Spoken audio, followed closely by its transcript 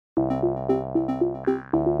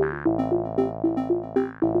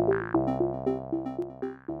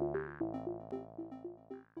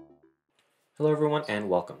Hello everyone and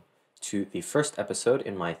welcome to the first episode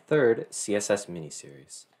in my third CSS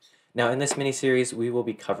mini-series. Now in this mini-series we will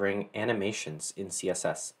be covering animations in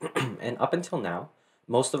CSS and up until now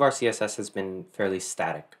most of our CSS has been fairly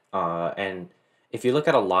static and if you look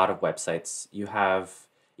at a lot of websites you have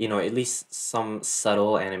at least some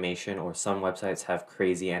subtle animation or some websites have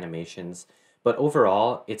crazy animations, but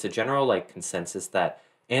overall it's a general consensus that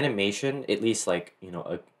animation, at least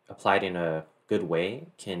applied in a good way,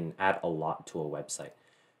 can add a lot to a website.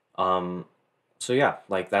 So yeah,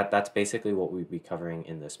 that's basically what we'll be covering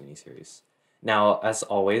in this mini-series. Now, as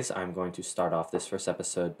always, I'm going to start off this first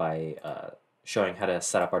episode by showing how to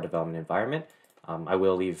set up our development environment. I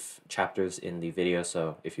will leave chapters in the video,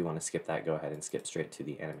 so if you want to skip that, go ahead and skip straight to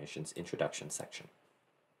the animations introduction section.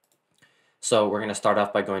 So we're going to start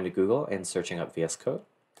off by going to Google and searching up VSCode,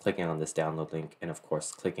 clicking on this download link, and of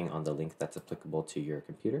course clicking on the link that's applicable to your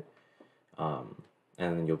computer.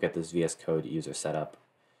 And then you'll get this VSCode user setup,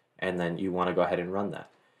 and then you want to go ahead and run that.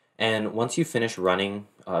 And once you finish running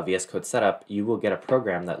VSCode setup, you will get a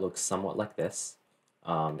program that looks somewhat like this.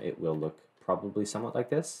 It will look probably somewhat like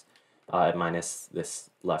this, minus this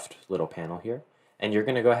left little panel here. And you're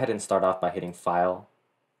going to go ahead and start off by hitting File,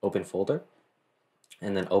 Open Folder,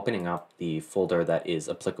 and then opening up the folder that is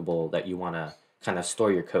applicable that you want to kind of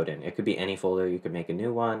store your code in. It could be any folder, you could make a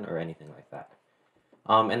new one, or anything like that.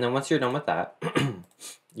 And then once you're done with that,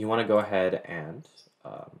 you want to go ahead and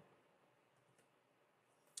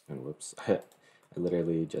whoops, I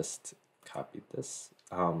literally just copied this.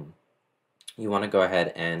 You want to go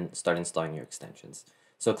ahead and start installing your extensions.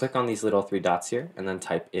 So click on these little three dots here, and then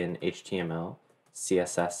type in HTML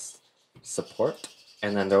CSS support,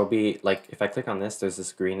 and then there will be, if I click on this, there's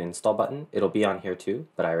this green install button. It'll be on here too,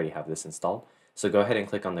 but I already have this installed. So go ahead and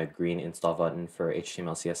click on the green install button for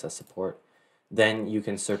HTML CSS support. Then you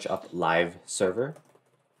can search up live server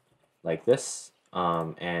like this,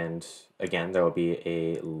 and again there will be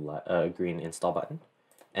a green install button.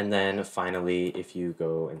 And then finally, if you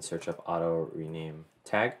go and search up auto rename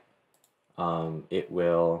tag, it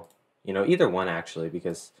will, either one actually,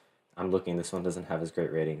 because I'm looking, this one doesn't have as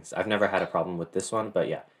great ratings. I've never had a problem with this one, but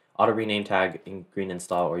yeah, auto rename tag in green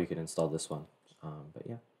install, or you can install this one. But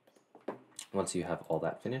yeah, once you have all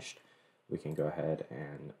that finished, we can go ahead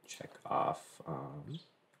and check off all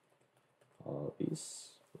of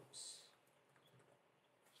these. Oops.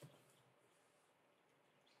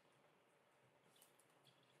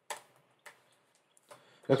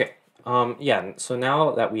 Okay, yeah, so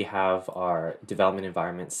now that we have our development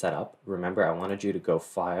environment set up, remember I wanted you to go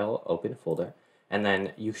File, Open Folder, and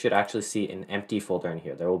then you should actually see an empty folder in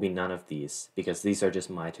here. There will be none of these because these are just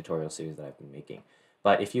my tutorial series that I've been making.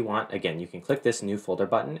 But if you want, again, you can click this new folder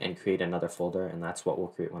button and create another folder, and that's what will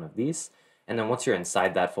create one of these. And then once you're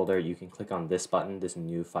inside that folder, you can click on this button, this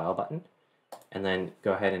new file button, and then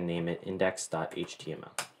go ahead and name it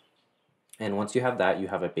index.html. And once you have that, you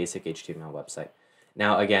have a basic HTML website.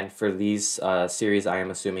 Now again, for these series, I am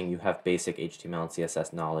assuming you have basic HTML and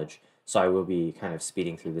CSS knowledge, so I will be kind of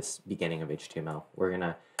speeding through this beginning of HTML. We're going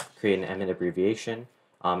to create an emit abbreviation.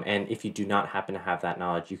 And if you do not happen to have that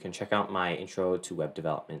knowledge, you can check out my Intro to Web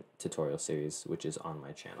Development tutorial series, which is on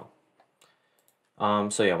my channel.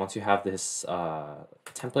 So yeah, once you have this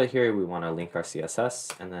template here, we want to link our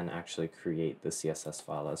CSS and then actually create the CSS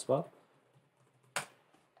file as well.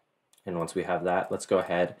 And once we have that, let's go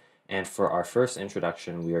ahead and for our first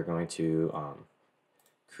introduction, we are going to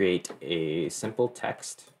create a simple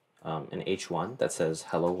text, an H1 that says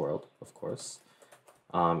hello world, of course.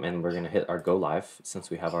 And we're going to hit our go live since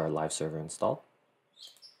we have our live server installed.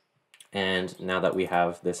 And now that we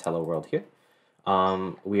have this hello world here,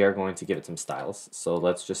 we are going to give it some styles. So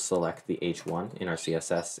let's just select the H1 in our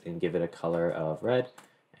CSS and give it a color of red.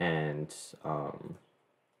 And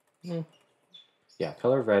yeah,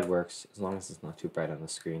 color of red works as long as it's not too bright on the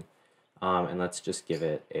screen. And let's just give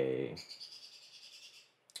it a,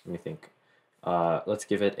 let me think, let's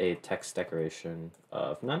give it a text decoration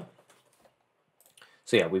of none.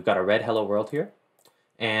 So yeah, we've got a red hello world here,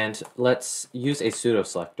 and let's use a pseudo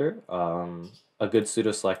selector. A good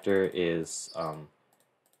pseudo selector is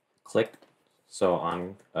click. So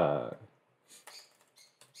on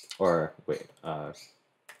hover.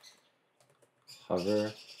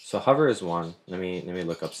 So hover is one. Let me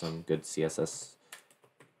look up some good CSS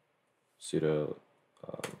pseudo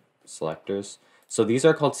selectors. So these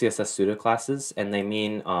are called CSS pseudo classes, and they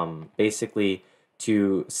mean basically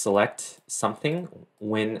to select something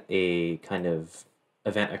when a kind of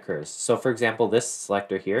event occurs. So for example, this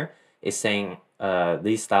selector here is saying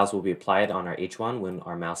these styles will be applied on our H1 when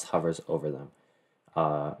our mouse hovers over them.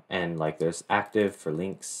 And there's active for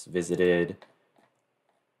links, visited,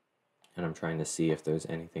 And I'm trying to see if there's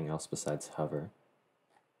anything else besides hover.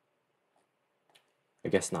 I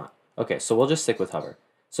guess not. Okay, so we'll just stick with hover.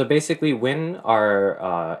 So basically, when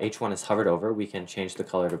our H1 is hovered over, we can change the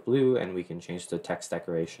color to blue, and we can change the text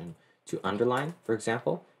decoration to underline, for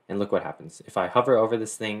example. And look what happens. If I hover over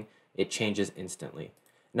this thing, it changes instantly.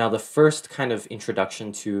 Now, the first kind of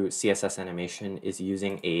introduction to CSS animation is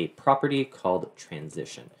using a property called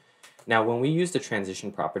transition. Now, when we use the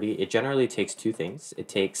transition property, it generally takes two things. It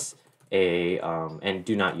takes a, and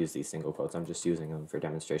do not use these single quotes, I'm just using them for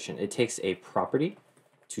demonstration. It takes a property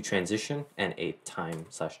to transition and a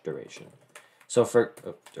time/duration. So for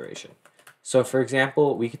duration. So for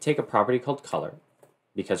example, we could take a property called color,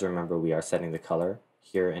 because remember we are setting the color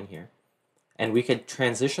here and here, and we could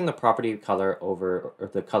transition the property color over, or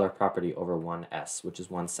the color property over 1s, which is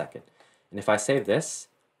 1 second. And if I save this,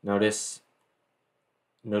 notice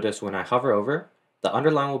when I hover over, the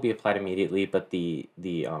underline will be applied immediately, but the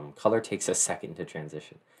color takes a second to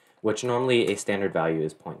transition, which normally a standard value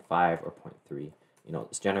is 0.5 or 0.3. You know,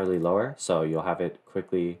 it's generally lower, so you'll have it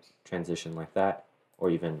quickly transition like that,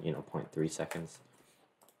 or even, you know, 0.3 seconds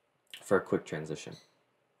for a quick transition.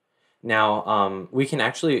 Now, we can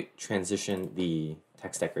actually transition the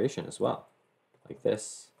text decoration as well, like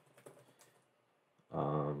this.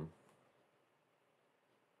 Although,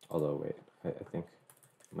 wait, I think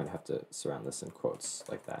I might have to surround this in quotes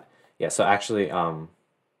like that. Yeah, so actually,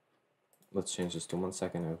 let's change this to 1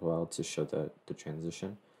 second as well to show the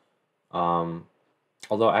transition.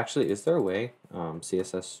 Although actually, is there a way,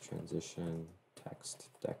 CSS transition text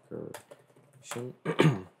decoration?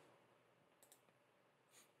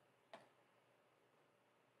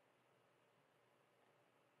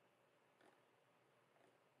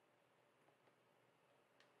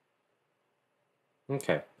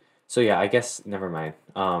 Okay, so yeah, I guess never mind.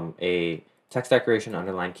 A text decoration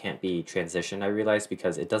underline can't be transitioned, I realize,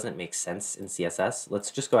 because it doesn't make sense in CSS. Let's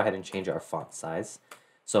just go ahead and change our font size.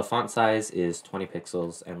 So font size is 20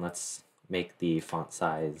 pixels, and let's make the font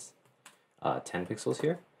size 10 pixels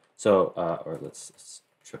here. So, or let's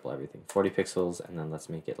triple everything, 40 pixels, and then let's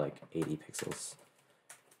make it like 80 pixels.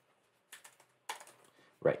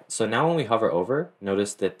 Right, so now when we hover over,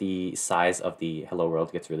 notice that the size of the hello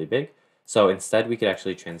world gets really big. So instead, we could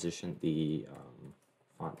actually transition the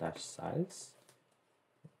font dash size.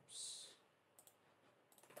 Oops.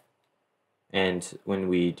 And when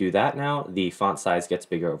we do that now, the font size gets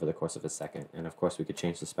bigger over the course of a second. And of course, we could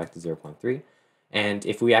change the spec to 0.3. And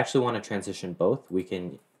if we actually want to transition both, we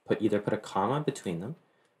can either put a comma between them,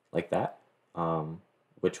 like that,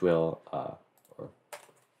 which will,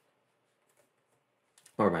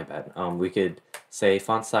 or my bad, we could say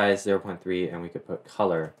font size 0.3, and we could put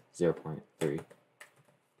color 0.3,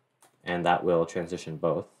 and that will transition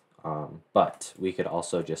both. But we could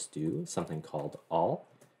also just do something called all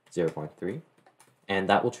 0.3, and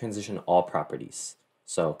that will transition all properties,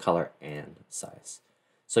 so color and size.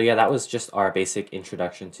 So yeah, that was just our basic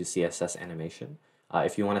introduction to CSS animation.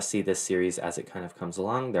 If you want to see this series as it kind of comes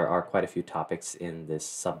along, there are quite a few topics in this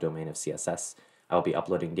subdomain of CSS. I will be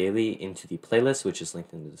uploading daily into the playlist, which is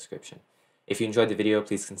linked in the description. If you enjoyed the video,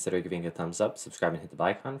 please consider giving it a thumbs up, subscribe, and hit the bell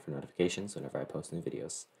icon for notifications whenever I post new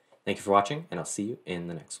videos. Thank you for watching, and I'll see you in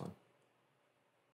the next one.